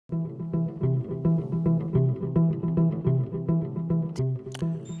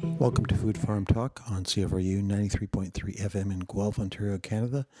Welcome to Food Farm Talk on CFRU 93.3 FM in Guelph, Ontario,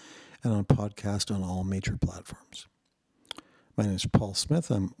 Canada, and on podcast on all major platforms. My name is Paul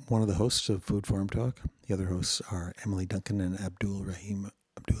Smith. I'm one of the hosts of Food Farm Talk. The other hosts are Emily Duncan and Abdul Rahim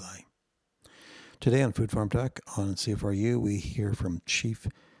Abdullahi. Today on Food Farm Talk on CFRU, we hear from Chief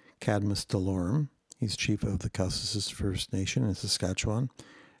Cadmus Delorme. He's chief of the Cowessess First Nation in Saskatchewan,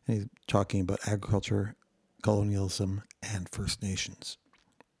 and he's talking about agriculture, colonialism, and First Nations.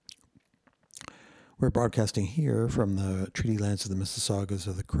 We're broadcasting here from the treaty lands of the Mississaugas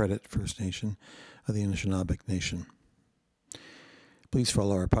of the Credit First Nation of the Anishinaabeg Nation. Please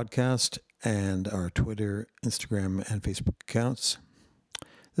follow our podcast and our Twitter, Instagram, and Facebook accounts.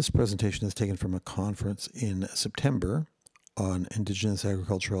 This presentation is taken from a conference in September on Indigenous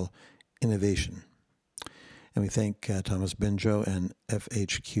Agricultural Innovation. And we thank Thomas Benjo and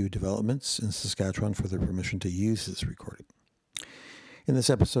FHQ Developments in Saskatchewan for their permission to use this recording. In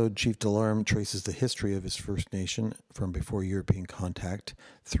this episode, Chief Delorme traces the history of his First Nation from before European contact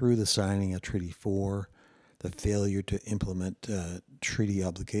through the signing of Treaty 4, the failure to implement treaty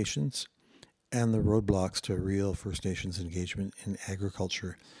obligations, and the roadblocks to real First Nations engagement in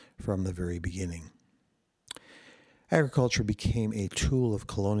agriculture from the very beginning. Agriculture became a tool of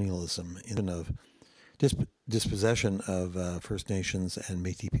colonialism in of dispossession of First Nations and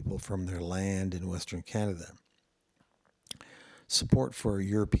Métis people from their land in Western Canada. Support for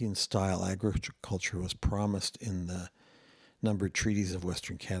European-style agriculture was promised in the numbered treaties of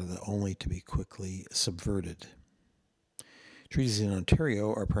Western Canada, only to be quickly subverted. Treaties in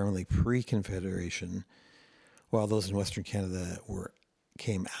Ontario are primarily pre-Confederation, while those in Western Canada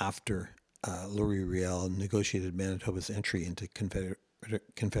came after Louis Riel negotiated Manitoba's entry into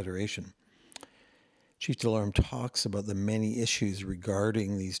Confederation. Chief Delorme talks about the many issues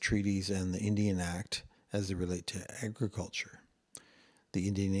regarding these treaties and the Indian Act as they relate to agriculture. The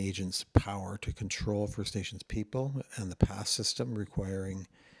Indian agents' power to control First Nations people, and the pass system requiring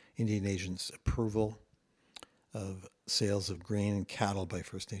Indian agents' approval of sales of grain and cattle by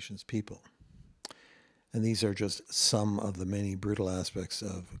First Nations people. And these are just some of the many brutal aspects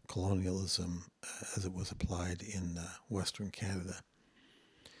of colonialism as it was applied in Western Canada.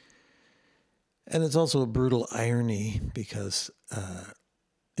 And it's also a brutal irony because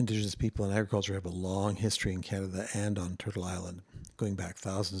Indigenous people in agriculture have a long history in Canada and on Turtle Island, going back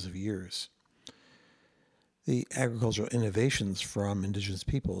thousands of years. The agricultural innovations from Indigenous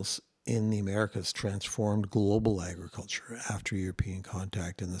peoples in the Americas transformed global agriculture after European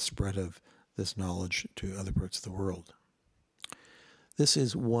contact and the spread of this knowledge to other parts of the world. This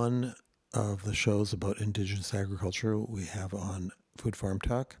is one of the shows about Indigenous agriculture we have on Food Farm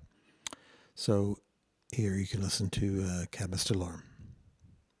Talk. So here you can listen to Cadmus Delorme.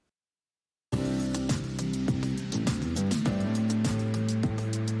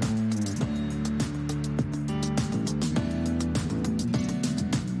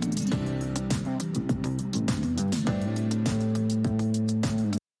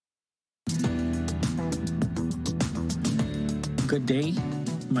 Good day.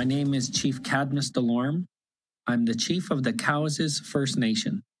 My name is Chief Cadmus Delorme. I'm the chief of the Cowessess First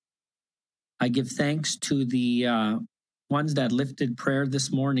Nation. I give thanks to the ones that lifted prayer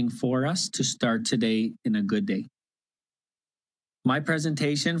this morning for us to start today in a good day. My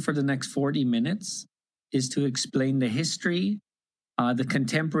presentation for the next 40 minutes is to explain the history, the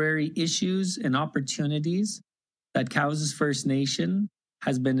contemporary issues and opportunities that Cowessess First Nation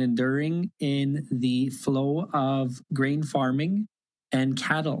has been enduring in the flow of grain farming and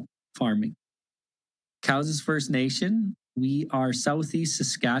cattle farming. Cowessess First Nation, we are Southeast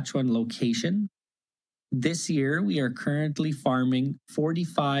Saskatchewan location. This year, we are currently farming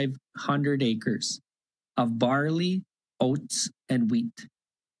 4,500 acres of barley, oats, and wheat.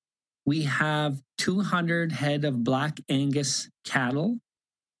 We have 200 head of Black Angus cattle,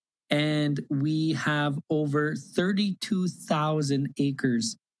 and we have over 32,000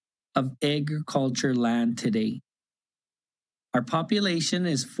 acres of agriculture land today. Our population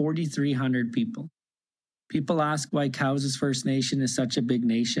is 4,300 people. People ask why Cowessess First Nation is such a big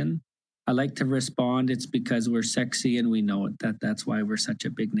nation. I like to respond, it's because we're sexy and we know it, that's why we're such a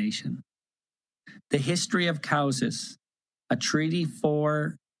big nation. The history of Cowessess, a Treaty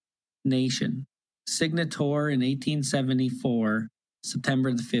 4 nation, signator in 1874,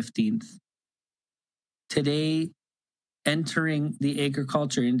 September the 15th. Today, entering the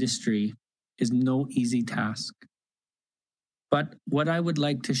agriculture industry is no easy task. But what I would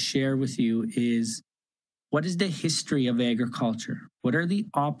like to share with you is, what is the history of agriculture? What are the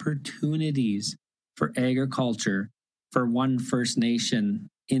opportunities for agriculture for one First Nation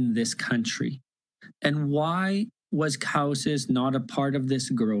in this country? And why was Cowsis not a part of this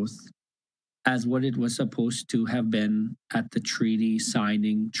growth as what it was supposed to have been at the treaty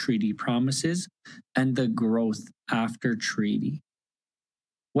signing, treaty promises, and the growth after treaty?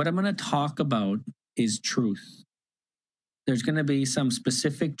 What I'm going to talk about is truth. There's going to be some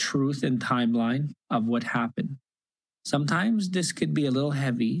specific truth and timeline of what happened. Sometimes this could be a little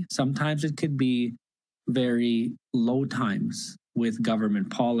heavy. Sometimes it could be very low times with government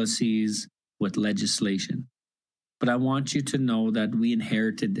policies, with legislation. But I want you to know that we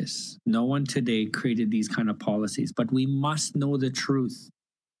inherited this. No one today created these kind of policies, but we must know the truth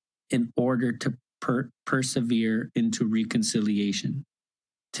in order to persevere into reconciliation.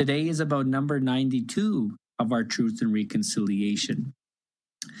 Today is about number 92 of our Truth and Reconciliation.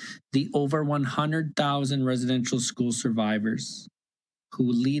 The over 100,000 residential school survivors who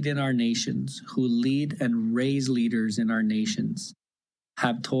lead in our nations, who lead and raise leaders in our nations,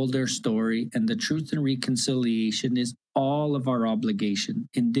 have told their story, and the Truth and Reconciliation is all of our obligation,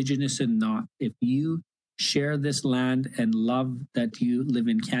 Indigenous and not. If you share this land and love that you live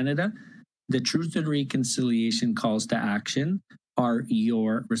in Canada, the Truth and Reconciliation calls to action are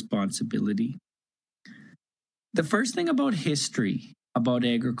your responsibility. The first thing about history, about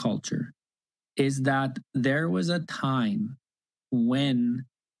agriculture, is that there was a time when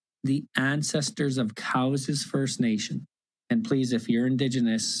the ancestors of Cowsis First Nation, and please, if you're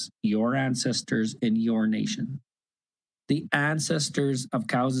Indigenous, your ancestors in your nation, the ancestors of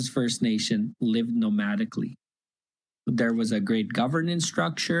Cowsis First Nation lived nomadically. There was a great governance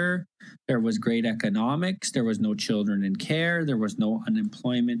structure, there was great economics, there was no children in care, there was no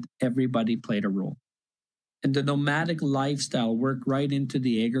unemployment, everybody played a role. And the nomadic lifestyle worked right into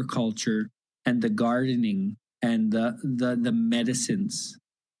the agriculture and the gardening and the medicines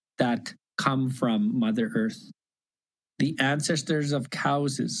that come from Mother Earth. The ancestors of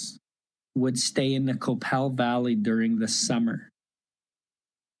Cowsis would stay in the Copel Valley during the summer.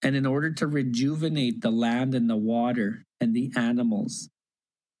 And in order to rejuvenate the land and the water and the animals,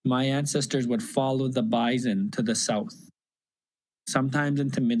 my ancestors would follow the bison to the south, sometimes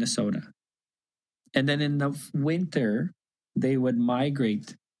into Minnesota. And then in the winter, they would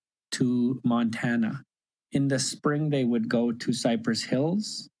migrate to Montana. In the spring, they would go to Cypress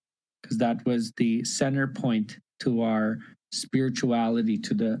Hills, because that was the center point to our spirituality,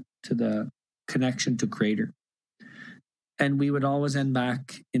 to the connection to Creator. And we would always end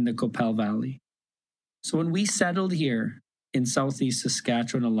back in the Copel Valley. So when we settled here in southeast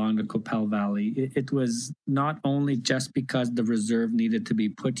Saskatchewan along the Copel Valley, it was not only just because the reserve needed to be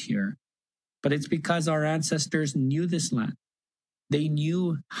put here, but it's because our ancestors knew this land. They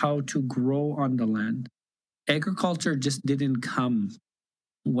knew how to grow on the land. Agriculture just didn't come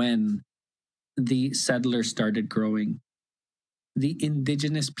when the settlers started growing. The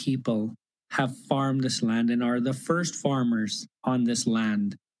Indigenous people have farmed this land and are the first farmers on this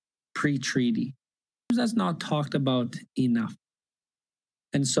land pre-treaty. That's not talked about enough.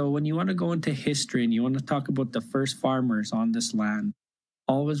 And so when you want to go into history and you want to talk about the first farmers on this land,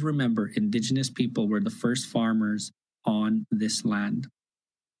 always remember Indigenous people were the first farmers on this land.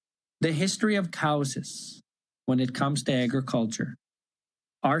 The history of Cowsis, when it comes to agriculture,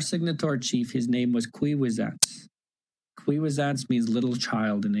 our signatory chief, his name was Kwiwizants. Kwiwizants means little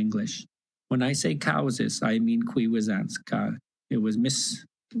child in English. When I say Cowsis, I mean Kwiwizants. It was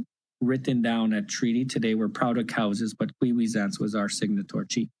miswritten down at treaty. Today we're proud of Cowsis, but Kwiwizants was our signatory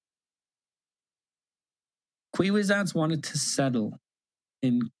chief. Kwiwizants wanted to settle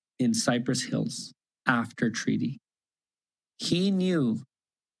in Cypress Hills after treaty. He knew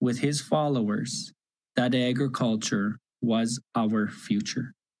with his followers that agriculture was our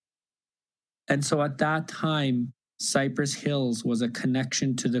future. And so at that time, Cypress Hills was a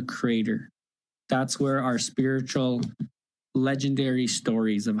connection to the Creator. That's where our spiritual legendary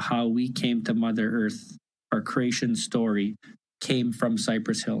stories of how we came to Mother Earth, our creation story, came from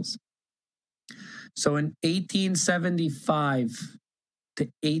Cypress Hills. So in 1875 to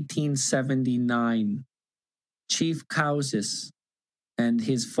 1879, Chief Cowsis and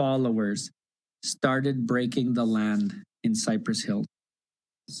his followers started breaking the land in Cypress Hills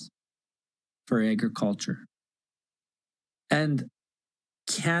for agriculture. And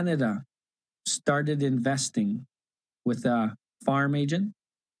Canada started investing with a farm agent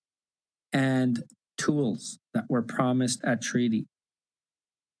and tools that were promised at treaty.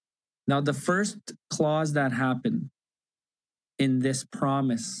 Now, the first clause that happened in this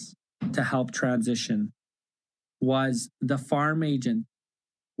promise to help transition was the farm agent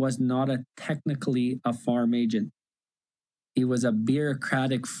was not technically a farm agent. He was a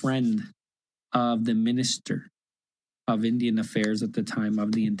bureaucratic friend of the Minister of Indian Affairs at the time,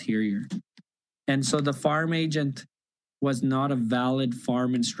 of the Interior. And so the farm agent was not a valid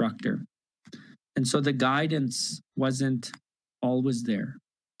farm instructor. And so the guidance wasn't always there.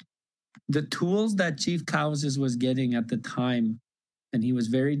 The tools that Chief Cowses was getting at the time, and he was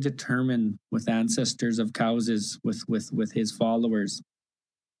very determined with ancestors of Cowses, with his followers,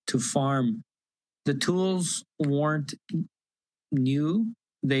 to farm. The tools weren't new,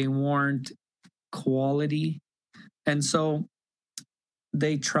 they weren't quality. And so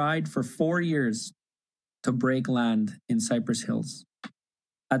they tried for 4 years to break land in Cypress Hills.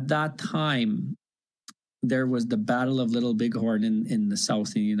 At that time, there was the Battle of Little Bighorn in the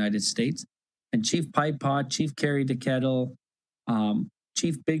South in the United States. And Chief Pie Pot, Chief Carry the Kettle,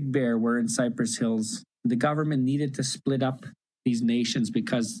 Chief Big Bear were in Cypress Hills. The government needed to split up these nations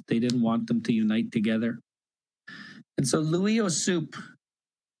because they didn't want them to unite together. And so Louis Ossoop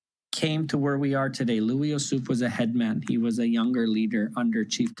came to where we are today. Louis Ossoop was a headman. He was a younger leader under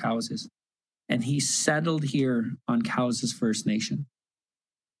Chief Cowses. And he settled here on Cowses First Nation.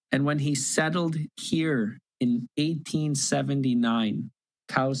 And when he settled here in 1879,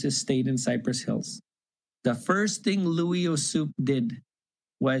 Cowses stayed in Cypress Hills. The first thing Louis Ossoop did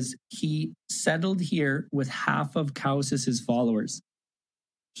was he settled here with half of Cowses' followers.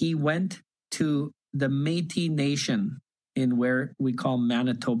 He went to the Métis Nation in where we call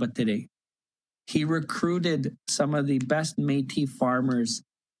Manitoba today. He recruited some of the best Métis farmers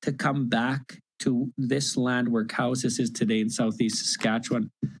to come back to this land where Cowses is today in southeast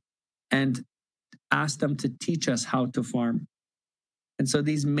Saskatchewan and asked them to teach us how to farm. And so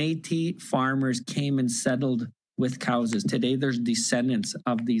these Métis farmers came and settled with Cowses. Today there's descendants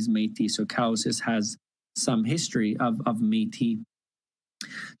of these Métis, so Cowses has some history of Métis.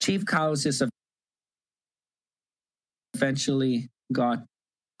 Chief Cowses eventually got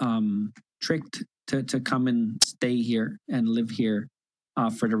tricked to come and stay here and live here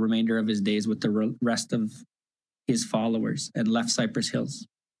for the remainder of his days with the rest of his followers and left Cypress Hills.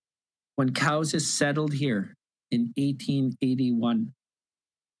 When Cowses settled here in 1881,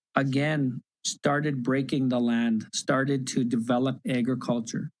 again started breaking the land, started to develop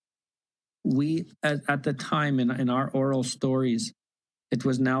agriculture. We, at the time in our oral stories, it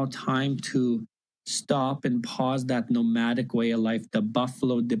was now time to stop and pause that nomadic way of life. The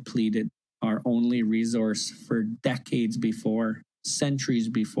buffalo depleted our only resource for decades before, centuries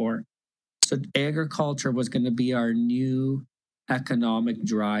before. So agriculture was going to be our new economic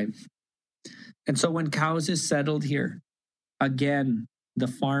drive. And so when Cowses settled here, again, the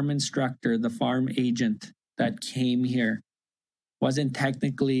farm instructor, the farm agent that came here wasn't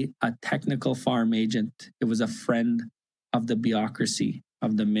technically a technical farm agent. It was a friend of the bureaucracy,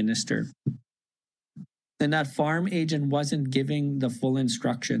 of the minister. And that farm agent wasn't giving the full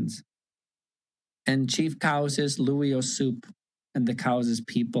instructions. And Chief Cowses, Louis Ossoop, and the Cowses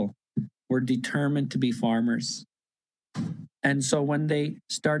people were determined to be farmers. And so when they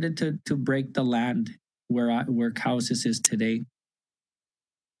started to break the land where Cowses is today,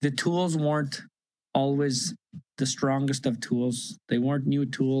 the tools weren't always the strongest of tools. They weren't new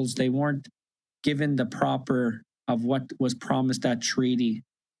tools. They weren't given the proper of what was promised at treaty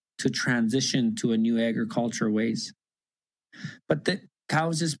to transition to a new agriculture ways. But the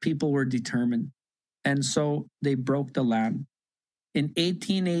Cowses people were determined. And so they broke the land. In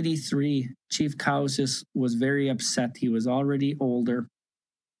 1883, Chief Cowses was very upset. He was already older.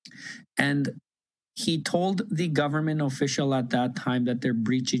 And he told the government official at that time that they're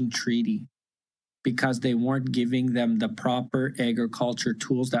breaching treaty because they weren't giving them the proper agriculture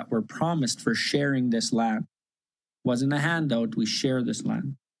tools that were promised for sharing this land. Wasn't a handout, we share this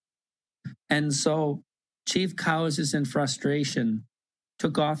land. And so Chief Cowses in frustration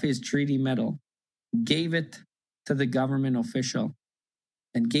took off his treaty medal, gave it to the government official,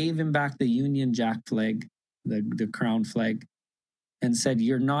 and gave him back the Union Jack flag, the crown flag, and said,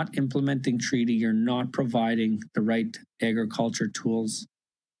 you're not implementing treaty, you're not providing the right agriculture tools.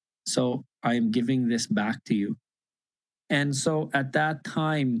 So I am giving this back to you. And so at that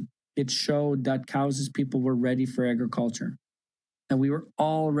time, it showed that Cowses people were ready for agriculture. And we were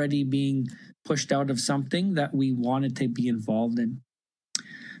already being pushed out of something that we wanted to be involved in.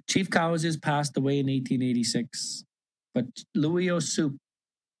 Chief Cowses passed away in 1886, but Louis Ossoop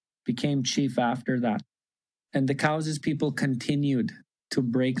became chief after that. And the Cowses people continued to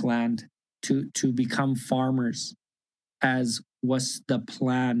break land, to become farmers, as was the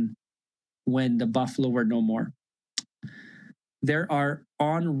plan when the buffalo were no more. There are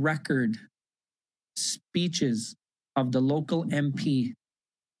on record speeches of the local MP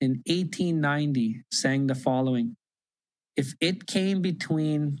in 1890 saying the following: if it came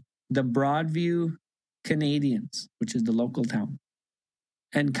between the Broadview Canadians, which is the local town,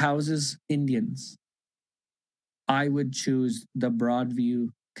 and Cowes' Indians, I would choose the Broadview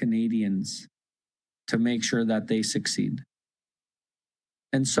Canadians to make sure that they succeed.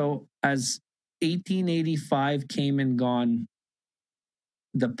 And so as 1885 came and gone,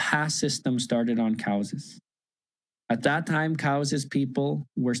 the pass system started on Cowes. At that time, Cowes' people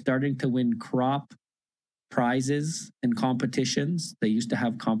were starting to win crop prizes and competitions. They used to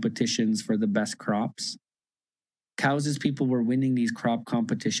have competitions for the best crops. Cowes' people were winning these crop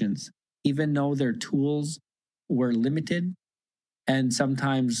competitions, even though their tools were limited, and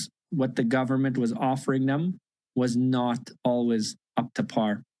sometimes what the government was offering them was not always up to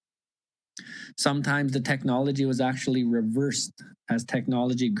par. Sometimes the technology was actually reversed. As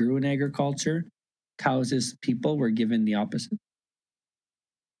technology grew in agriculture, Cowes' people were given the opposite.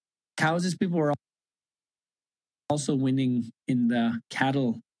 Cowes' people were also winning in the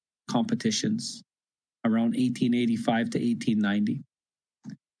cattle competitions around 1885 to 1890.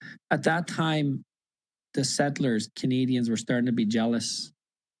 At that time, the settlers, Canadians, were starting to be jealous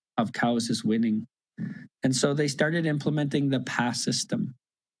of Cowes' winning. And so they started implementing the pass system.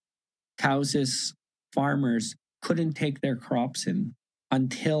 Cowes' farmers couldn't take their crops in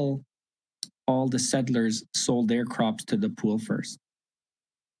until all the settlers sold their crops to the pool first.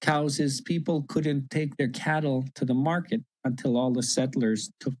 Cowes' people couldn't take their cattle to the market until all the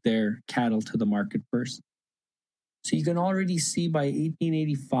settlers took their cattle to the market first. So you can already see by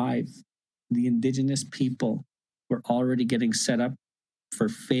 1885, the Indigenous people were already getting set up for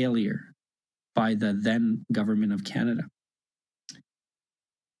failure by the then government of Canada.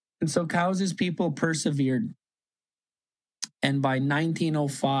 And so Cowes' people persevered. And by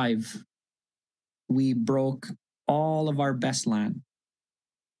 1905, we broke all of our best land,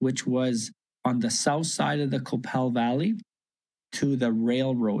 which was on the south side of the Qu'Appelle Valley to the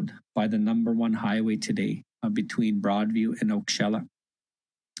railroad by the number 1 highway today between Broadview and Oakshella.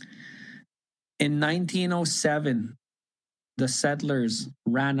 In 1907, the settlers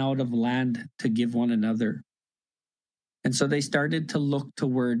ran out of land to give one another. And so they started to look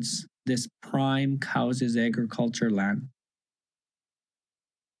towards this prime Cowes' agriculture land.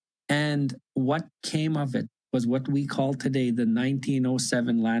 And what came of it was what we call today the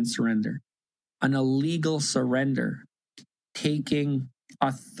 1907 land surrender, an illegal surrender, taking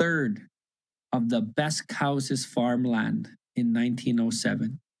a third of the best Cowes' farmland in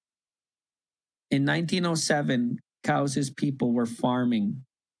 1907. In 1907, Cowes' people were farming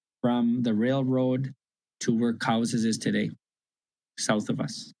from the railroad to where Cowes is today, south of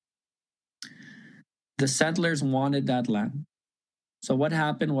us. The settlers wanted that land. So what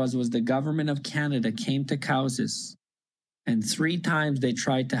happened was the government of Canada came to Cowes, and 3 times they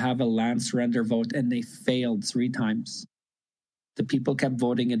tried to have a land surrender vote, and they failed 3 times. The people kept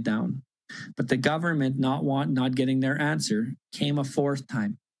voting it down. But the government, not getting their answer, came a 4th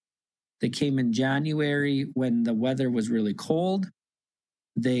time. They came in January when the weather was really cold.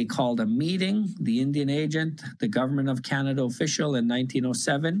 They called a meeting, the Indian agent, the government of Canada official in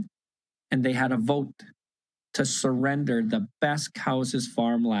 1907, and they had a vote to surrender the best Cowes'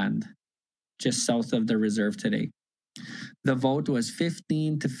 farmland just south of the reserve today. The vote was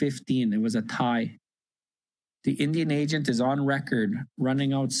 15 to 15. It was a tie. The Indian agent is on record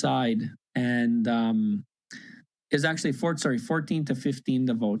running outside, and is actually 14 to 15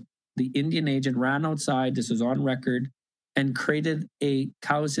 the vote. The Indian agent ran outside, this is on record, and created a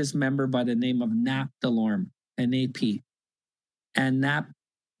Cowes' member by the name of Knapp Delorme, N-A-P. And Knapp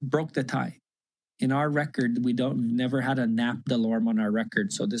broke the tie. In our record, we've never had a Knapp Delorme on our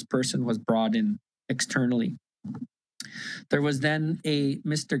record, so this person was brought in externally. There was then a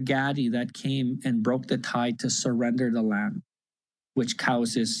Mr. Gaddy that came and broke the tie to surrender the land, which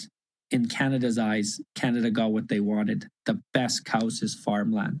Cowes, in Canada's eyes, Canada got what they wanted, the best Cowes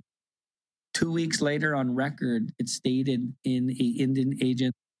farmland. 2 weeks later on record, it stated in an Indian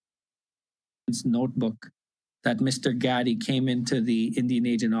agent's notebook that Mr. Gaddy came into the Indian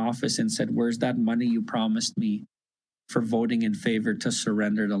agent office and said, "Where's that money you promised me for voting in favor to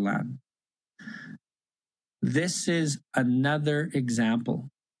surrender the land?" This is another example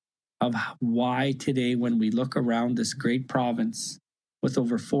of why today, when we look around this great province with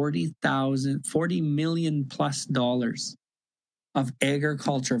over $40 million plus of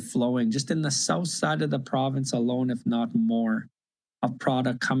agriculture flowing just in the south side of the province alone, if not more, of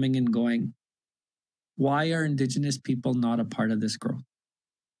product coming and going. Why are Indigenous people not a part of this growth?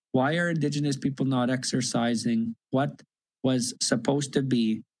 Why are Indigenous people not exercising what was supposed to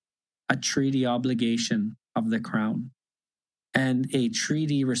be a treaty obligation of the Crown and a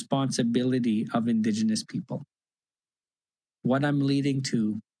treaty responsibility of Indigenous people? What I'm leading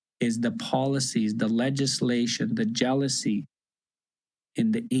to is the policies, the legislation, the jealousy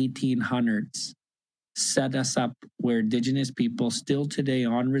in the 1800s set us up where Indigenous people still today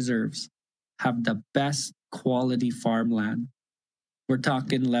on reserves have the best quality farmland. We're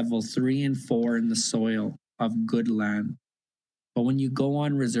talking level 3 and 4 in the soil of good land. But when you go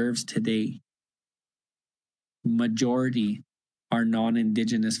on reserves today, majority are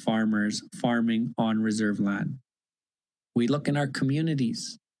non-Indigenous farmers farming on reserve land. We look in our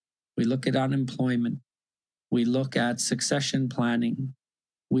communities, we look at unemployment, we look at succession planning,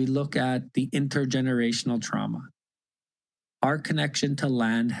 we look at the intergenerational trauma. Our connection to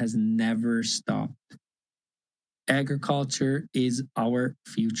land has never stopped. Agriculture is our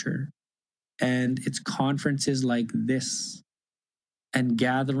future. And it's conferences like this, and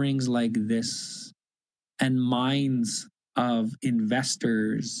gatherings like this, and minds of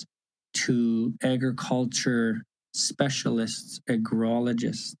investors to agriculture specialists,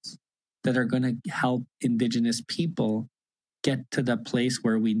 agrologists that are going to help Indigenous people get to the place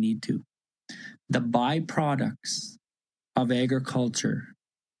where we need to. The byproducts of agriculture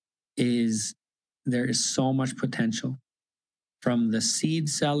is there is so much potential, from the seed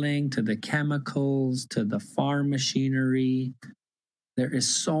selling to the chemicals to the farm machinery. There is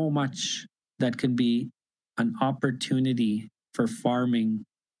so much that can be an opportunity for farming.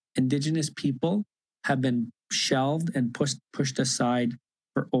 Indigenous people have been shelved and pushed aside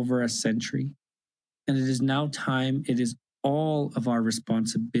for over a century. And it is now time, it is all of our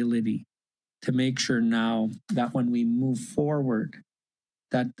responsibility to make sure now that when we move forward,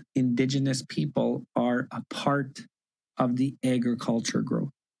 that Indigenous people are a part of the agriculture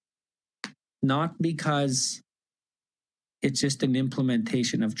growth. Not because it's just an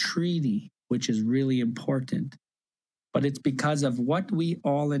implementation of treaty, which is really important, but it's because of what we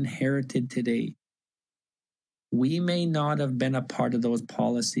all inherited today. We may not have been a part of those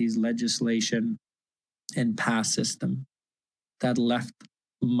policies, legislation, and past system that left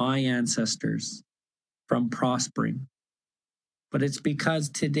my ancestors from prospering. But it's because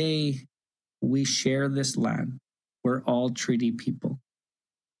today we share this land. We're all treaty people.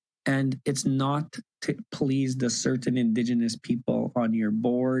 And it's not to please the certain Indigenous people on your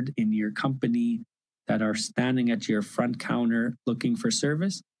board, in your company, that are standing at your front counter looking for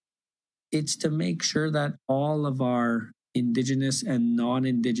service. It's to make sure that all of our Indigenous and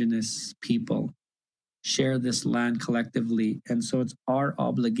non-Indigenous people share this land collectively. And so it's our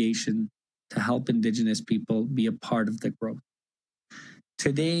obligation to help Indigenous people be a part of the growth.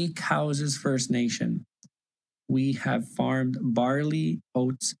 Today, Cowes First Nation, we have farmed barley,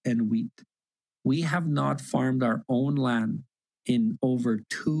 oats, and wheat. We have not farmed our own land in over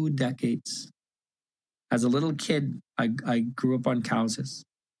 2 decades. As a little kid, I grew up on Cowes.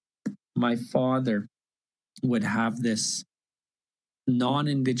 My father would have this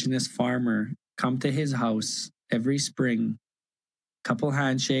non-Indigenous farmer come to his house every spring, a couple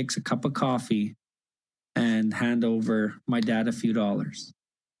handshakes, a cup of coffee, and hand over my dad a few dollars.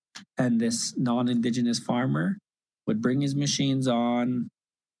 And this non-Indigenous farmer would bring his machines on,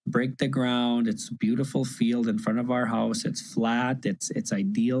 break the ground. It's a beautiful field in front of our house. It's flat. It's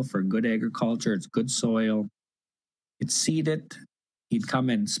ideal for good agriculture. It's good soil. He'd seed it. He'd come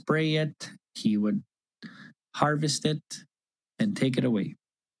and spray it. He would harvest it and take it away.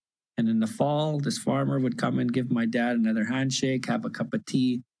 And in the fall, this farmer would come and give my dad another handshake, have a cup of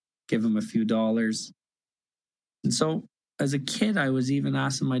tea, give him a few dollars. And so as a kid, I was even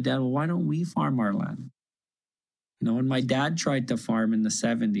asking my dad, well, why don't we farm our land? You know, when my dad tried to farm in the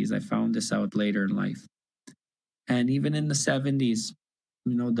 70s, I found this out later in life. And even in the 70s,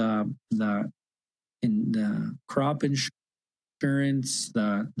 you know, the crop insurance,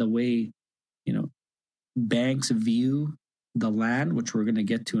 the way, you know, banks view the land, which we're going to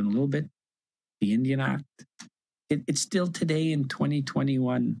get to in a little bit, the Indian Act, it's still today in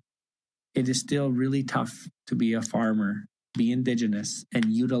 2021, it is still really tough to be a farmer, be Indigenous,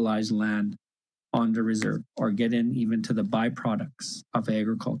 and utilize land on the reserve or get in even to the byproducts of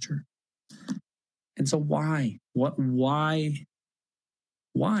agriculture. And so why? Why?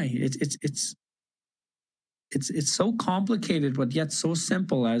 It's so complicated, but yet so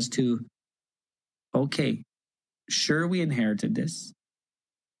simple as to, okay, sure, we inherited this.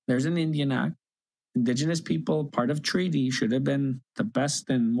 There's an Indian Act. Indigenous people, part of treaty, should have been the best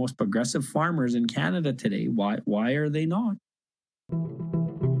and most progressive farmers in Canada today. Why are they not?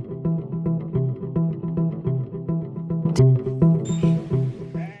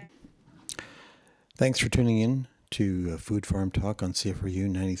 Thanks for tuning in to Food Farm Talk on CFRU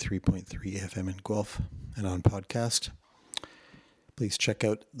 93.3 FM in Guelph and on podcast. Please check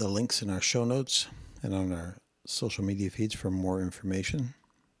out the links in our show notes and on our social media feeds for more information.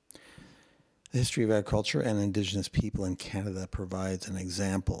 The history of agriculture and Indigenous people in Canada provides an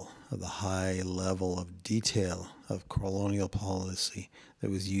example of the high level of detail of colonial policy that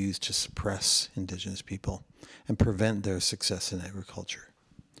was used to suppress Indigenous people and prevent their success in agriculture.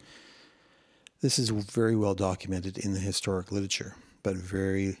 This is very well documented in the historic literature, but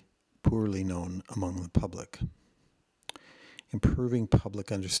very poorly known among the public. Improving public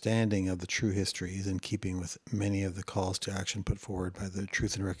understanding of the true history is in keeping with many of the calls to action put forward by the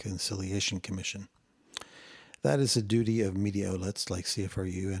Truth and Reconciliation Commission. That is the duty of media outlets like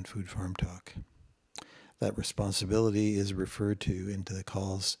CFRU and Food Farm Talk. That responsibility is referred to into the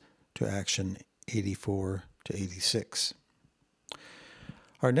calls to action 84 to 86.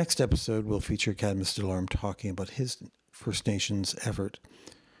 Our next episode will feature Cadmus Delorme talking about his First Nations effort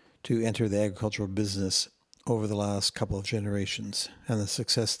to enter the agricultural business over the last couple of generations and the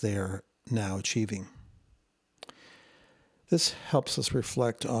success they are now achieving. This helps us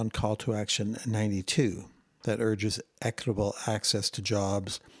reflect on Call to Action 92 that urges equitable access to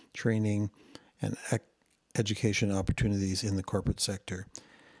jobs, training, and education opportunities in the corporate sector,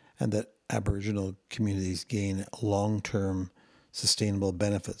 and that Aboriginal communities gain long-term sustainable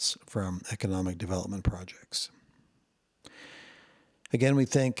benefits from economic development projects. Again, we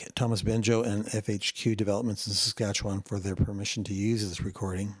thank Thomas Benjo and FHQ Developments in Saskatchewan for their permission to use this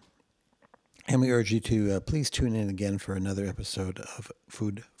recording. And we urge you to please tune in again for another episode of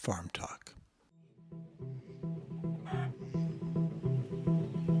Food Farm Talk.